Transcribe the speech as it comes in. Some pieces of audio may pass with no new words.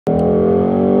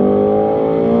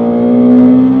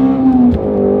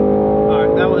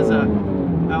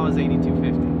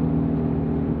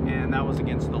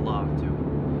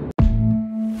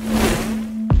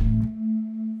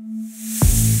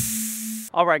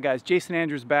All right guys, Jason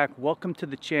Andrews back. Welcome to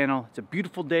the channel. It's a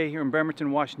beautiful day here in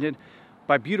Bremerton, Washington.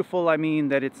 By beautiful, I mean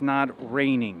that it's not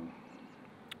raining.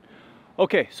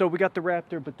 Okay, so we got the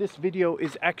Raptor, but this video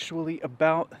is actually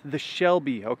about the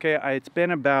Shelby, okay? It's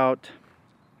been about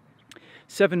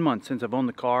 7 months since I've owned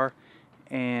the car,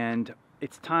 and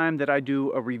it's time that I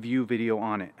do a review video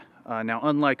on it. Now,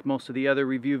 unlike most of the other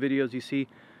review videos you see,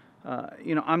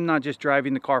 I'm not just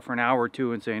driving the car for an hour or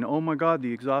two and saying, oh my God,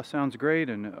 the exhaust sounds great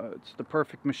and it's the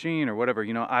perfect machine or whatever.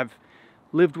 I've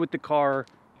lived with the car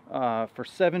for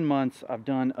 7 months. I've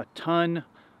done a ton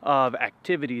of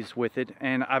activities with it,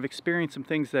 and I've experienced some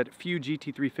things that few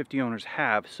GT350 owners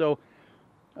have. So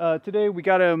today we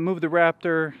got to move the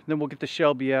Raptor, then we'll get the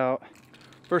Shelby out.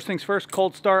 First things first,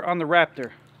 cold start on the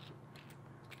Raptor.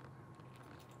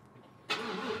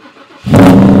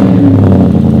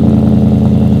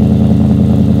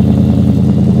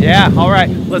 Yeah, all right,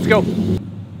 let's go.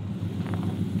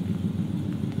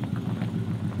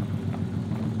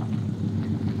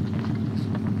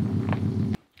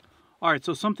 All right,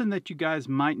 so something that you guys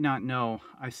might not know,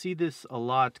 I see this a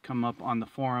lot come up on the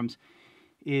forums,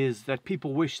 is that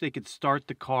people wish they could start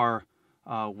the car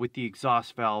with the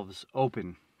exhaust valves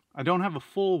open. I don't have a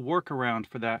full workaround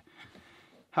for that.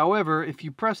 However, if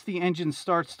you press the engine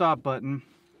start-stop button,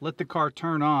 let the car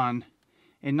turn on,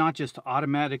 and not just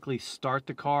automatically start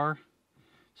the car.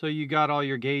 So you got all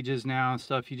your gauges now and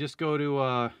stuff. You just go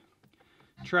to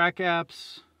track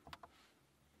apps,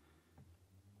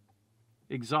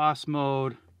 exhaust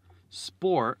mode,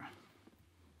 sport.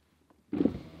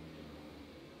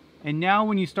 And now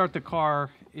when you start the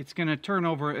car, it's gonna turn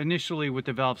over initially with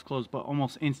the valves closed, but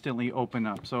almost instantly open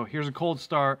up. So here's a cold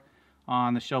start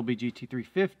on the Shelby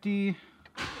GT350.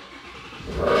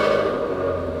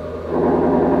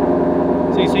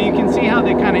 See, so you can see how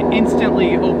they kind of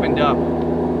instantly opened up.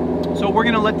 So we're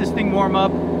gonna let this thing warm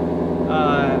up,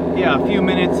 a few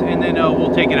minutes, and then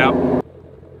we'll take it out.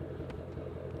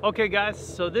 Okay guys,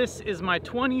 so this is my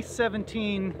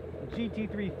 2017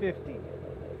 GT350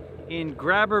 in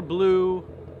grabber blue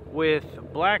with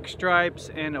black stripes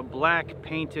and a black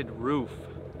painted roof.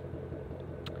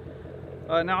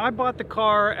 Now I bought the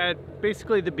car at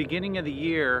basically the beginning of the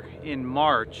year in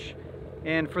March.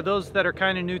 And for those that are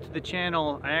kind of new to the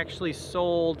channel, I actually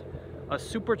sold a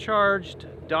supercharged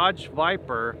Dodge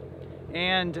Viper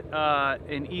and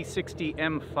an E60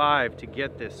 M5 to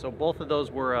get this. So both of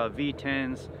those were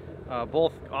V10s,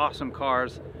 both awesome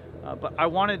cars. But I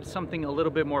wanted something a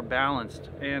little bit more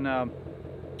balanced. And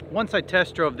once I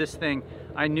test drove this thing,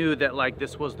 I knew that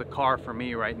this was the car for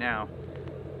me right now.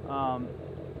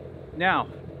 Now,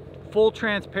 full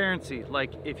transparency,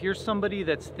 if you're somebody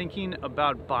that's thinking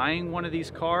about buying one of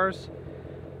these cars,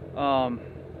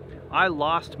 I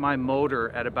lost my motor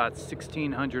at about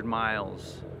 1,600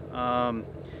 miles.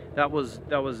 That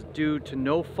was due to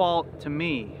no fault to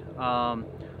me.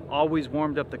 Always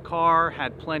warmed up the car,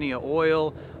 had plenty of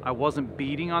oil. I wasn't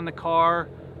beating on the car.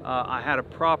 I had a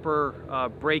proper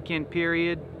break-in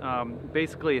period,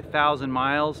 basically 1,000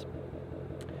 miles.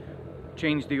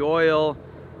 Changed the oil.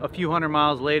 A few hundred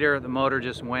miles later, the motor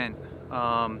just went.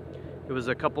 It was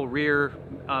a couple rear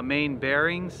main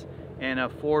bearings, and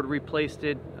Ford replaced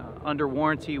it under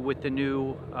warranty with the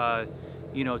new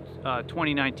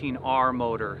 2019 R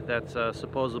motor that's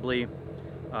supposedly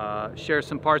shares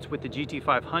some parts with the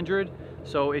GT500,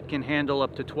 so it can handle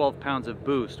up to 12 pounds of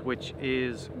boost, which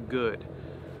is good.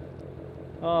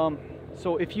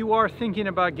 So if you are thinking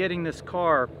about getting this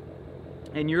car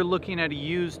and you're looking at a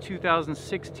used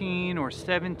 2016 or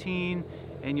 17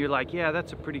 and you're like, yeah,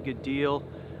 that's a pretty good deal,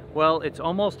 well, it's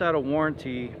almost out of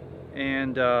warranty,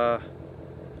 and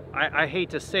I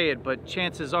hate to say it, but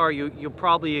chances are you'll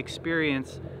probably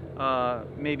experience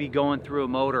maybe going through a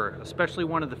motor, especially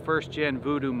one of the first gen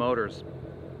Voodoo motors.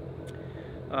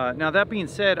 Now that being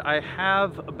said, I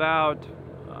have about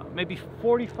maybe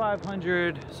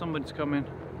 4,500, someone's coming.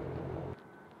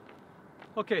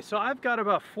 Okay, so I've got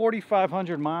about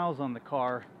 4,500 miles on the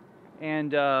car,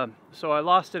 and so I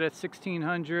lost it at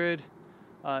 1,600,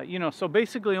 so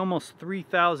basically almost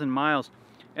 3,000 miles,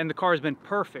 and the car has been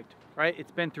perfect, right?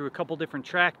 It's been through a couple different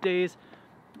track days.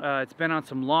 It's been on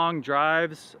some long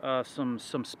drives, some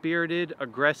spirited,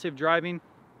 aggressive driving,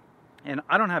 and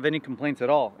I don't have any complaints at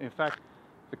all. In fact,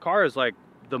 the car is like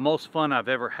the most fun I've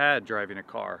ever had driving a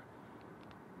car.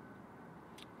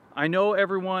 I know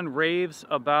everyone raves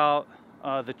about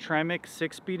the Tremec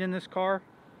 6-speed in this car,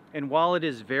 and while it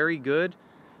is very good,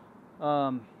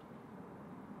 I'm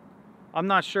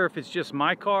not sure if it's just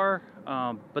my car,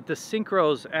 but the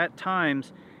synchros at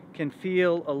times can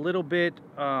feel a little bit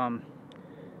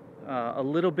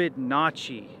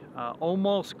notchy,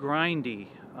 almost grindy.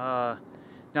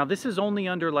 Now this is only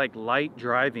under like light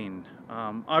driving.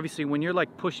 Obviously when you're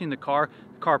like pushing the car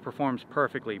performs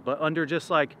perfectly, but under just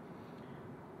like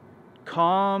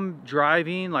calm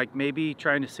driving, like maybe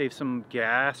trying to save some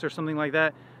gas or something like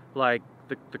that, like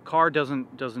the car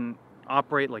doesn't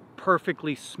operate like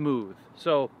perfectly smooth.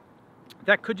 So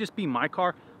that could just be my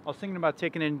car. I was thinking about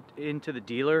taking it into the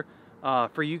dealer.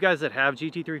 For you guys that have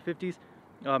GT350s,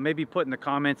 maybe put in the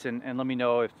comments and let me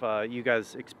know if you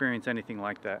guys experience anything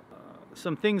like that.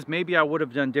 Some things maybe I would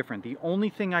have done different. The only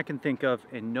thing I can think of,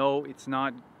 and no, it's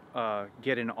not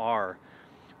get an R,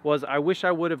 was I wish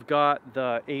I would have got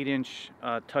the 8-inch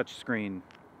touchscreen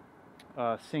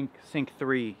Sync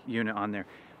 3 unit on there.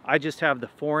 I just have the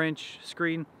 4-inch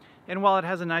screen, and while it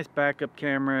has a nice backup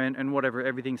camera and whatever,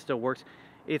 everything still works,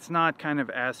 it's not kind of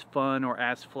as fun or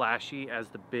as flashy as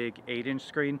the big 8-inch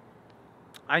screen.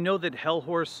 I know that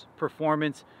Hellhorse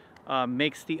Performance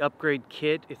makes the upgrade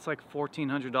kit. It's like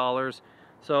 $1,400.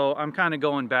 So I'm kind of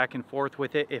going back and forth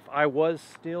with it. If I was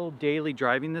still daily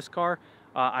driving this car,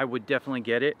 I would definitely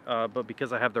get it. But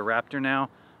because I have the Raptor now,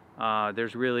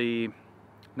 there's really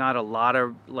not a lot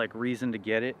of like reason to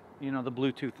get it. You know, the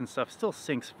Bluetooth and stuff still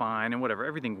syncs fine and whatever,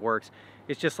 everything works.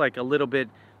 It's just like a little bit,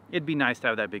 it'd be nice to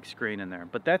have that big screen in there,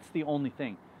 but that's the only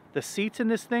thing. The seats in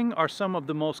this thing are some of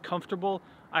the most comfortable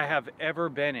I have ever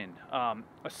been in,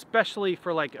 especially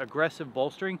for like aggressive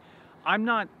bolstering. I'm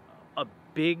not a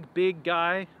big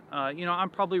guy, you know, I'm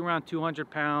probably around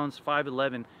 200 pounds,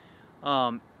 5'11",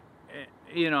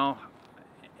 you know,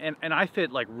 and I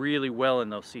fit like really well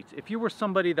in those seats. If you were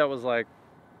somebody that was like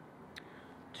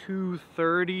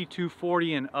 230,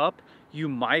 240 and up, you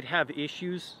might have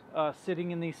issues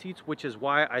sitting in these seats, which is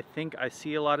why I think I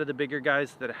see a lot of the bigger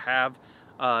guys that have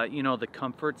you know, the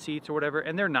comfort seats or whatever,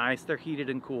 and they're nice, they're heated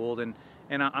and cooled, and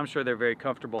I'm sure they're very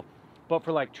comfortable. But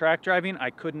for like track driving, I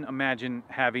couldn't imagine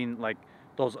having like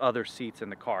those other seats in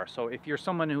the car. So if you're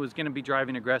someone who is going to be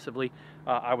driving aggressively,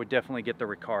 I would definitely get the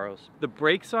Recaros. The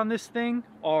brakes on this thing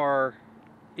are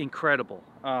incredible.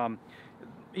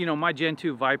 You know, my Gen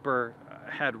 2 Viper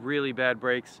had really bad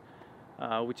brakes,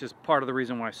 which is part of the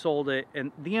reason why I sold it.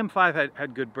 And the M5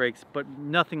 had good brakes, but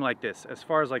nothing like this. As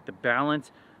far as like the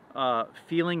balance,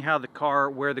 feeling how the car,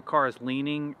 where the car is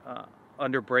leaning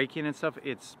under braking and stuff,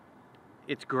 it's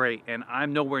great. And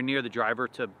I'm nowhere near the driver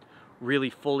to really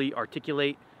fully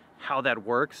articulate how that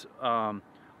works.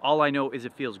 All I know is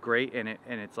it feels great, and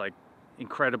it's like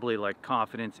incredibly like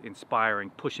confidence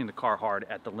inspiring, pushing the car hard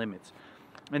at the limits.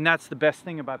 And that's the best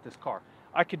thing about this car.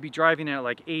 I could be driving at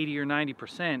like 80 or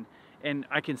 90% and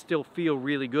I can still feel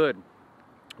really good.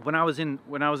 When I was in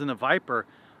the Viper,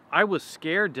 I was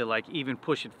scared to like even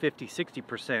push it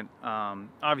 50-60%.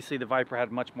 Obviously the Viper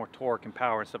had much more torque and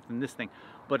power and stuff than this thing,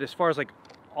 but as far as like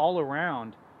all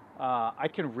around, I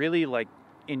can really like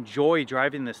enjoy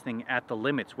driving this thing at the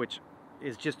limits, which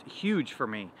is just huge for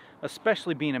me,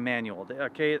 especially being a manual.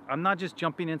 Okay, I'm not just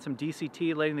jumping in some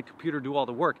DCT, letting the computer do all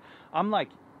the work. I'm like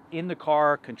in the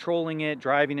car, controlling it,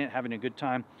 driving it, having a good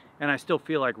time, and I still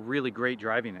feel like really great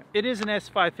driving it. It is an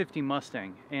S550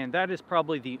 Mustang, and that is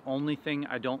probably the only thing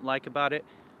I don't like about it.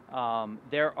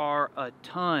 There are a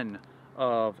ton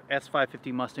of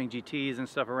S550 Mustang GTs and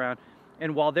stuff around,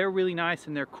 and while they're really nice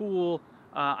and they're cool,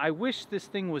 I wish this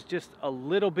thing was just a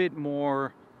little bit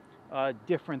more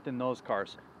different than those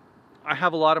cars. I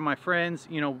have a lot of my friends,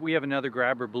 you know, we have another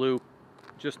Grabber Blue,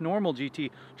 just normal GT,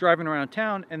 driving around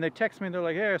town, and they text me and they're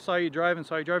like, hey, I saw you driving.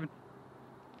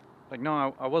 Like,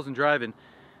 no, I wasn't driving.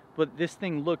 But this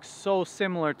thing looks so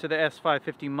similar to the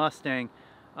S550 Mustang.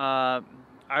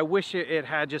 I wish it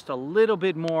had just a little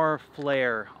bit more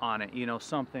flair on it, you know,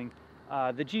 something.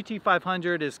 The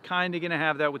GT500 is kind of going to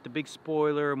have that with the big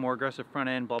spoiler, more aggressive front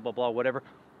end, blah, blah, blah, whatever.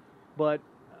 But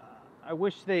I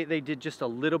wish they did just a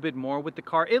little bit more with the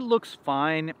car. It looks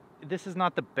fine. This is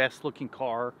not the best looking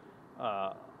car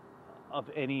of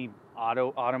any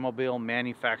automobile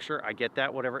manufacturer. I get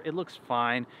that, whatever. It looks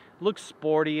fine. It looks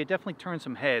sporty. It definitely turns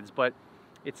some heads, but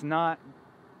it's not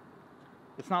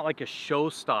like a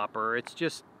showstopper. It's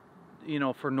just, you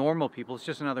know, for normal people, it's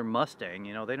just another Mustang.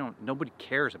 You know, nobody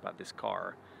cares about this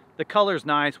car. The color's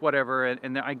nice, whatever,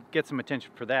 and I get some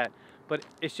attention for that, but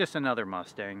it's just another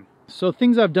Mustang. So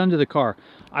things I've done to the car.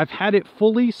 I've had it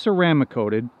fully ceramic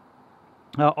coated,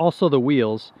 also the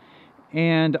wheels,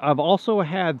 and I've also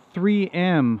had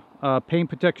 3M paint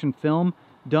protection film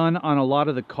done on a lot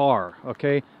of the car,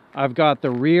 okay? I've got the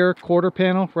rear quarter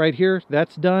panel right here,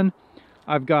 that's done.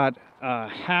 I've got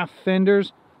half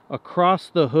fenders across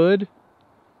the hood,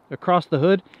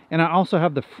 and I also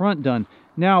have the front done.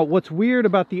 Now, what's weird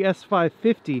about the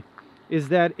S550 is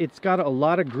that it's got a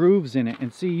lot of grooves in it,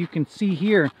 and see, you can see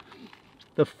here,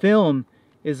 the film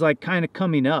is like kind of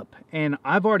coming up, and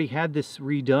I've already had this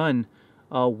redone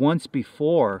once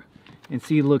before. And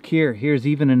see, look here, here's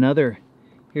even another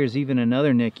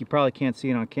nick. You probably can't see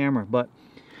it on camera, but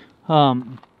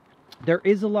there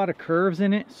is a lot of curves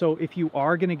in it. So if you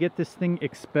are going to get this thing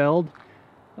expelled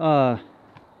or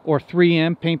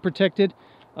 3M paint protected,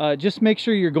 just make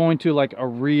sure you're going to like a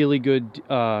really good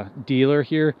dealer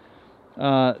here.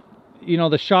 You know,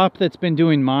 the shop that's been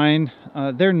doing mine,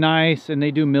 they're nice and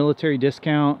they do military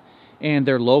discount and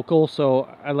they're local, so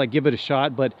I like give it a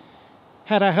shot. But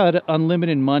had I had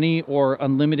unlimited money or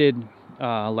unlimited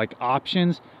like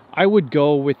options, I would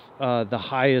go with the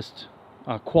highest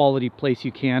quality place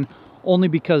you can, only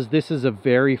because this is a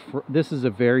very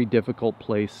difficult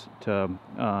place to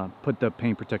put the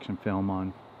paint protection film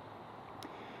on.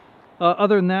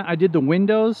 Other than that, I did the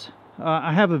windows.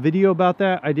 I have a video about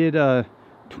that. I did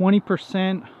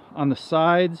 20% on the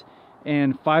sides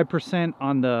and 5%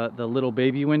 on the little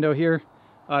baby window here,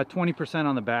 20%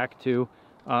 on the back too.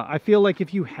 I feel like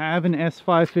if you have an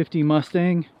S550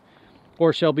 Mustang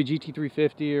or Shelby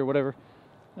GT350 or whatever,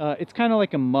 it's kind of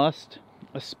like a must,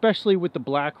 especially with the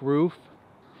black roof.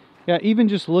 Yeah, even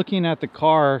just looking at the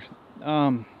car,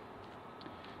 I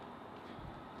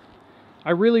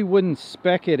really wouldn't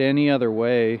spec it any other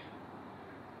way.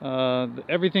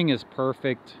 Everything is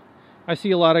perfect. I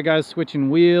see a lot of guys switching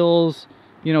wheels,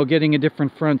 you know, getting a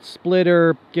different front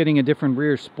splitter, getting a different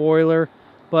rear spoiler.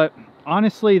 But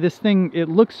honestly, this thing, it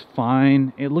looks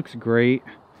fine. It looks great.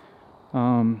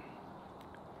 Yeah,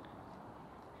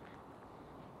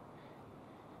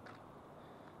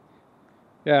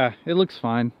 it looks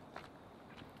fine.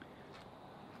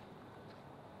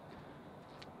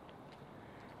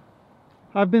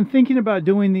 I've been thinking about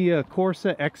doing the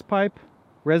Corsa X-Pipe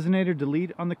resonator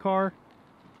delete on the car.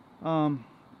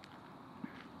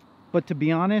 But to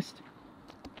be honest,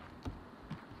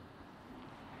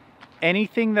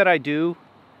 anything that I do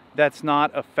that's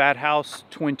not a Fat House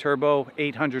twin turbo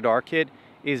 800R kit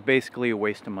is basically a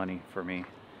waste of money for me.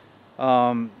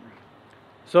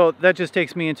 So that just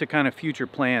takes me into kind of future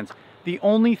plans. The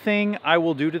only thing I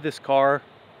will do to this car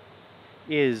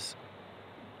is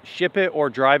ship it or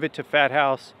drive it to Fat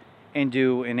House and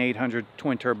do an 800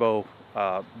 twin turbo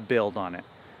build on it.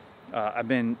 I've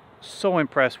been so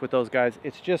impressed with those guys.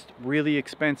 It's just really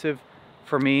expensive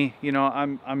for me. You know,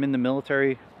 I'm in the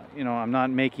military. You know, I'm not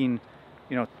making,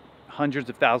 you know, hundreds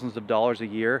of thousands of dollars a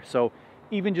year. So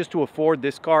even just to afford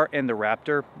this car and the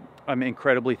Raptor, I'm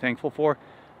incredibly thankful for.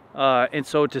 And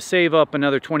so to save up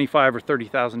another $25,000 or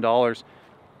 $30,000,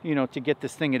 you know, to get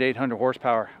this thing at 800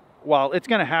 horsepower, while it's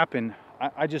going to happen,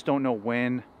 I just don't know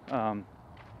when.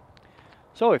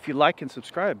 So if you like and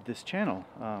subscribe this channel,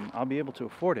 I'll be able to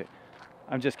afford it.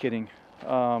 I'm just kidding.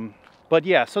 But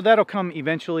yeah, so that'll come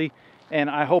eventually, and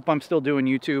I hope I'm still doing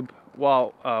YouTube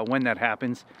while when that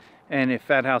happens. And if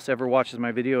Fat House ever watches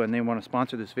my video and they want to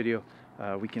sponsor this video,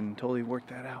 we can totally work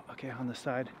that out. Okay, on the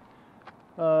side.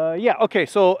 Yeah, okay,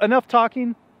 so enough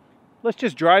talking. Let's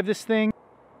just drive this thing.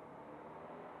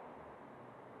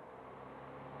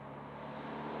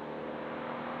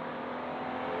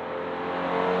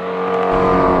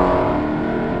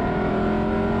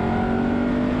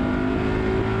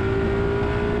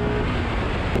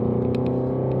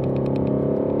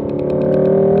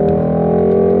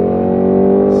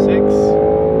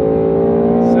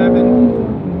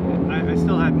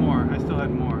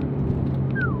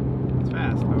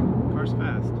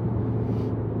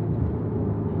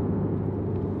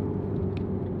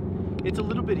 It's a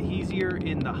little bit easier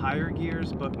in the higher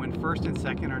gears, but when first and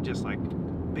second are just like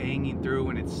banging through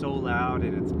and it's so loud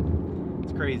and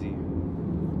it's crazy.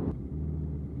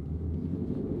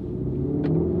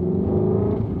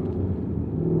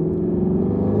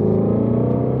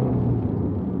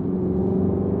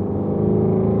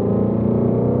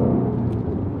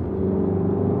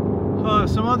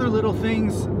 Some other little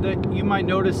things that you might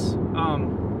notice,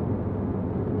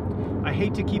 I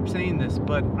hate to keep saying this,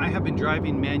 but I have been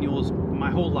driving manuals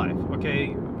my whole life,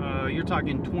 okay? You're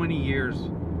talking 20 years.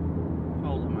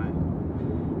 How old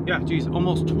am I? Yeah, geez,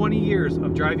 almost 20 years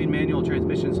of driving manual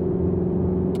transmissions.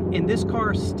 In this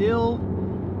car, still,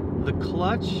 the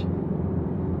clutch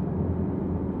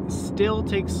still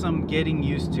takes some getting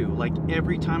used to. Like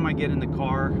every time I get in the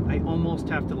car, I almost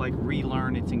have to like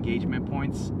relearn its engagement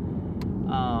points.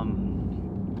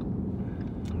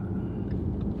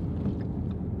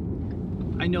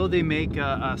 I know they make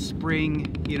a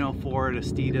spring, you know, for it, a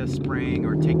Steeda spring,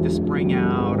 or take the spring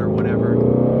out or whatever.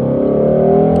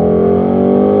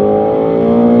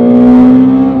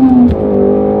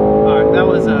 All right, that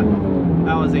was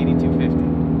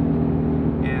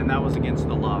 8250, and that was against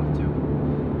the law too.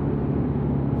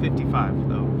 55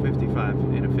 though. 65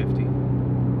 in a 50.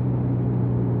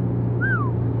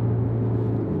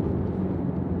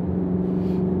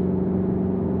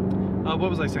 What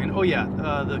was I saying? Oh yeah,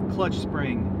 the clutch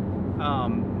spring.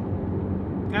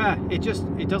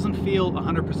 It doesn't feel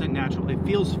 100% natural. It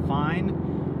feels fine.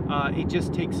 It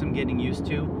just takes some getting used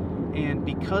to, and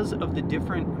because of the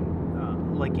different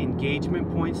like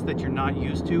engagement points that you're not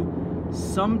used to,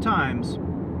 sometimes,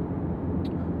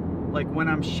 like when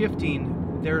I'm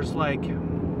shifting, there's like,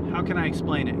 how can I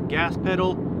explain it? Gas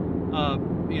pedal,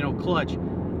 you know, clutch.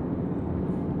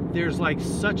 There's like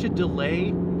such a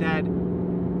delay that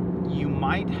you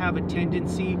might have a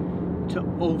tendency to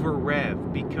over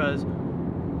rev, because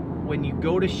when you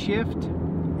go to shift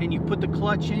and you put the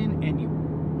clutch in and you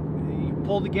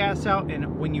pull the gas out,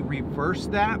 and when you reverse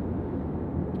that,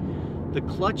 the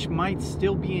clutch might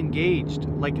still be engaged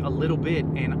like a little bit,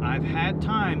 and I've had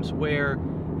times where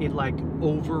it like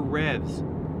over revs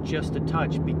just a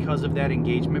touch because of that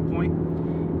engagement point.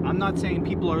 I'm not saying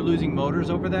people are losing motors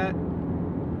over that,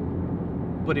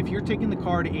 but if you're taking the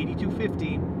car to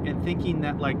 8250 and thinking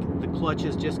that like the clutch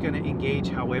is just going to engage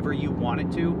however you want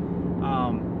it to,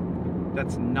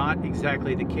 that's not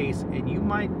exactly the case, and you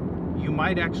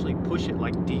might actually push it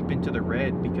like deep into the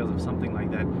red because of something like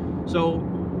that. So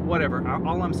whatever,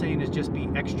 all I'm saying is just be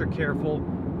extra careful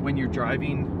when you're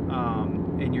driving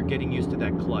and you're getting used to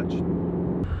that clutch.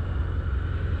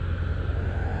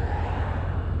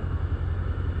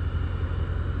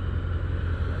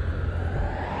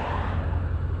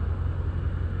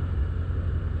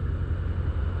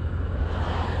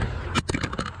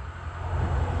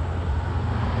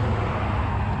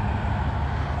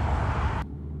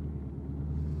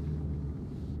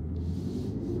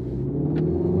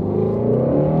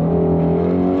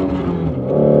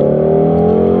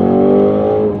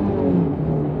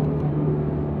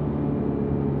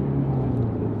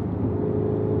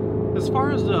 As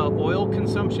far as oil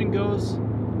consumption goes,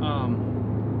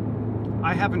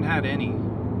 I haven't had any.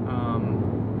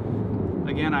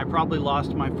 Again, I probably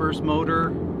lost my first motor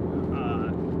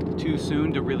too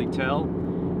soon to really tell.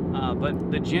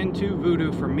 But the Gen 2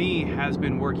 Voodoo for me has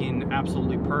been working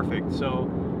absolutely perfect. So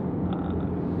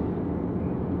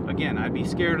again, I'd be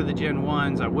scared of the Gen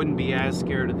 1s. I wouldn't be as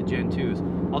scared of the Gen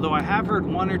 2s. Although I have heard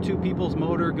one or two people's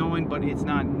motor going, but it's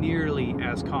not nearly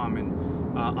as common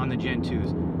on the Gen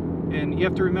 2s. And you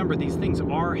have to remember, these things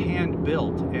are hand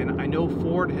built, and I know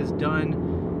Ford has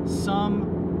done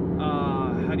some,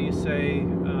 how do you say,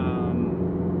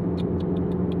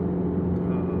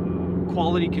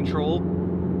 quality control,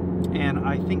 and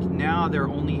I think now they're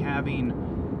only having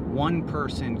one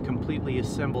person completely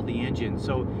assemble the engine.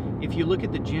 So if you look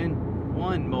at the Gen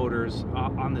 1 motors,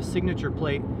 on the signature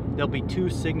plate, there'll be 2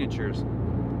 signatures.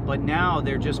 But now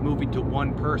they're just moving to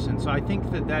one person. So I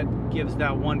think that gives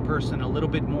that one person a little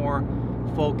bit more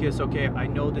focus. Okay, I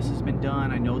know this has been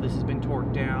done. I know this has been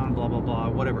torqued down, blah, blah, blah,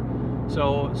 whatever.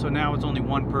 So now it's only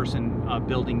one person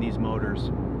building these motors.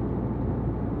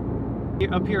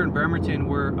 Up here in Bremerton,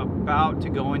 we're about to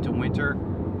go into winter,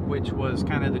 which was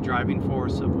kind of the driving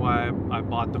force of why I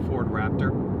bought the Ford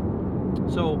Raptor.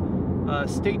 So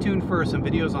stay tuned for some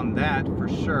videos on that for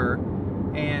sure.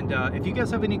 And if you guys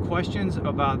have any questions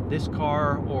about this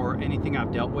car or anything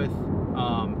I've dealt with,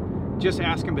 just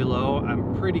ask them below.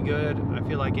 I'm pretty good, I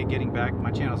feel like, at getting back. My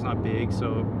channel's not big,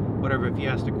 so whatever, if you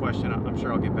asked a question, I'm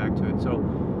sure I'll get back to it. So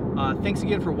thanks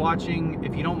again for watching.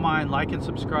 If you don't mind, like and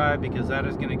subscribe, because that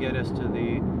is going to get us to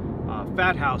the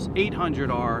Fat House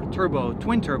 800R turbo,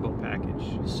 twin turbo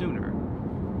package sooner.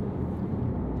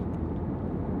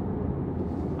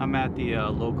 I'm at the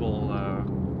local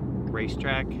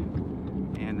racetrack,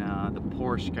 and the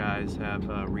Porsche guys have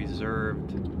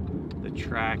reserved the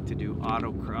track to do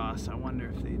autocross. I wonder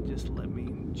if they just let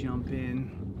me jump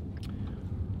in.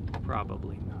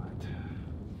 Probably not.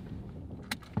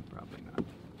 Probably not.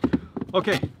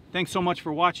 Okay, thanks so much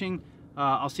for watching.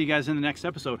 I'll see you guys in the next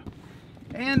episode.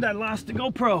 And I lost the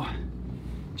GoPro.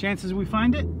 Chances we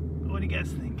find it? What do you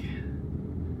guys think?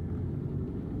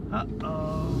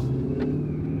 Uh-oh.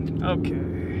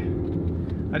 Okay.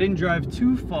 I didn't drive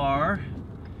too far.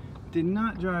 Did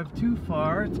not drive too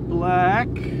far. It's black.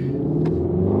 Put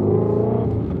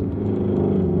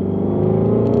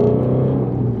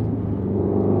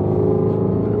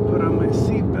on my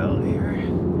seatbelt here.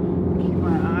 Keep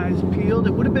my eyes peeled.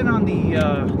 It would have been on the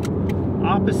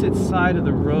opposite side of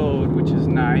the road, which is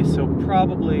nice. So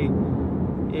probably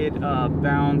it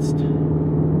bounced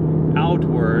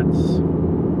outwards.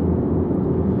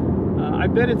 I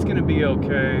bet it's going to be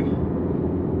okay.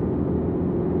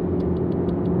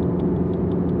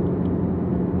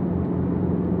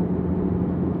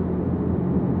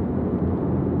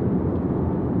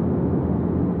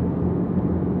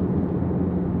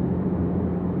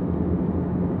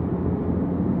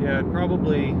 had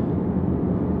probably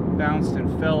bounced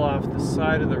and fell off the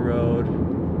side of the road.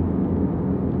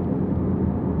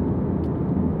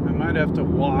 I might have to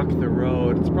walk the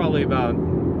road. It's probably about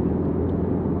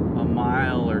a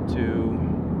mile or two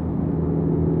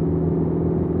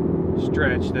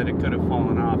stretch that it could have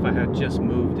fallen off. I had just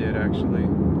moved it actually.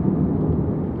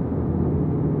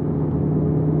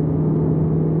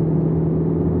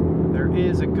 There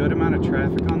is a good amount of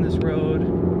traffic on this road,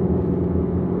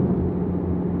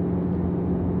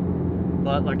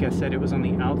 but like I said, it was on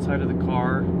the outside of the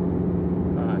car,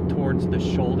 towards the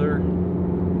shoulder,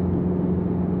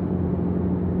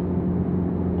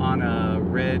 on a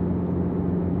red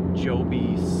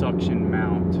Joby suction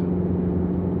mount.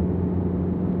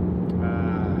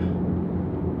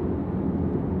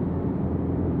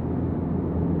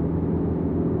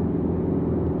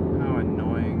 How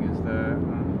annoying is that?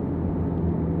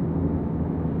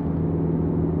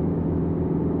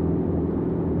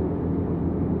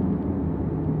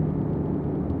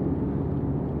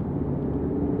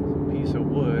 It's a piece of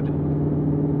wood.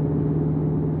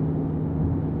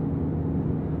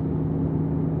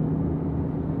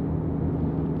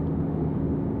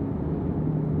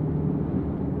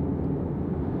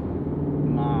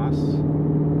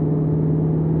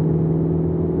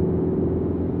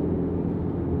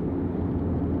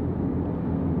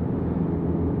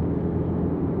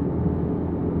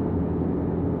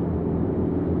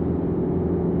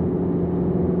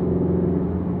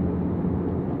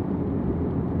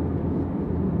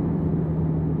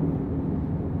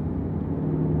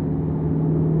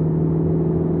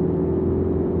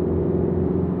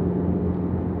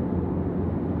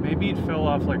 Maybe it fell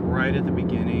off like right at the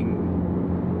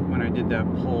beginning when I did that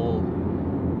pull.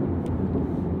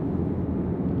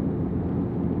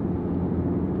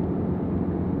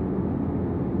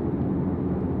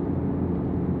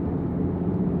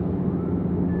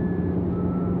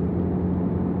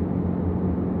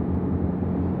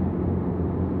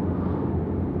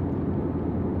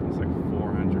 It's like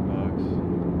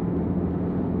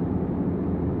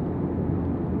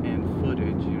 $400 and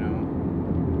footage, you know.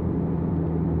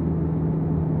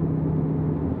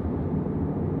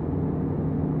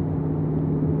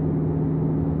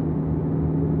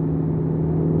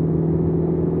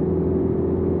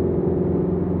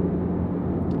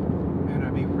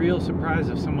 Real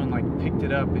surprised if someone like picked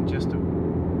it up in just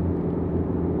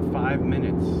 5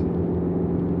 minutes.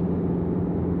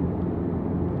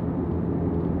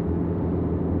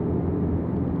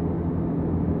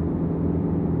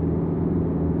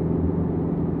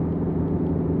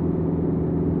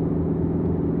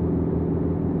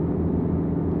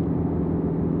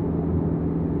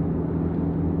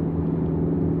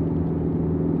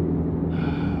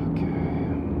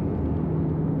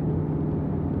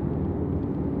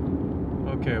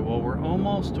 Okay, well, we're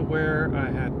almost to where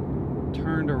I had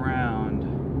turned around.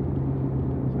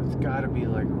 So it's got to be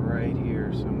like right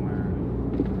here somewhere.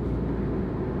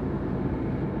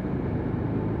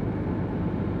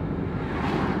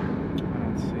 I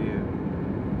don't see it.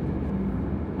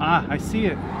 Ah, I see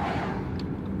it.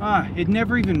 Ah, it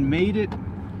never even made it.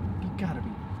 You gotta be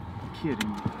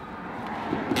kidding me.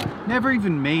 Never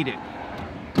even made it.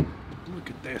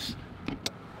 Look at this.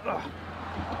 Ugh.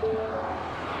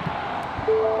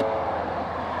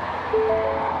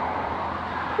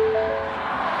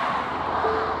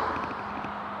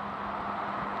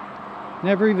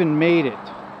 Never even made it.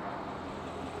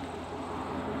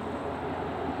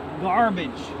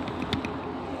 Garbage.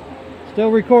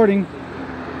 Still recording.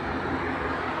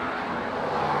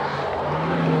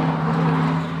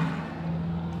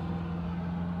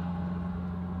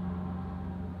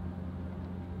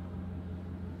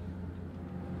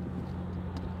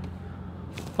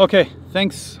 Okay,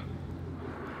 thanks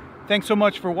so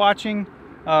much for watching.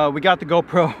 We got the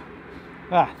GoPro,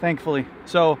 thankfully.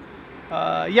 So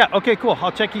yeah, okay, cool.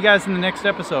 I'll check you guys in the next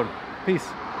episode. Peace.